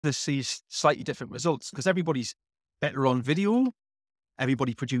sees slightly different results because everybody's better on video.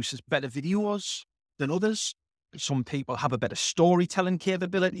 Everybody produces better videos than others. Some people have a better storytelling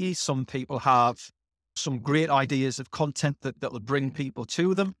capability. Some people have some great ideas of content that will bring people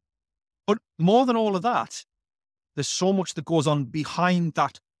to them. But more than all of that, there's so much that goes on behind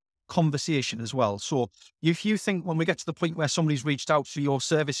that conversation as well. So if you think when we get to the point where somebody's reached out for your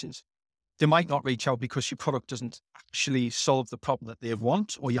services, they might not reach out because your product doesn't actually solve the problem that they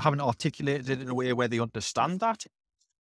want, or you haven't articulated it in a way where they understand that.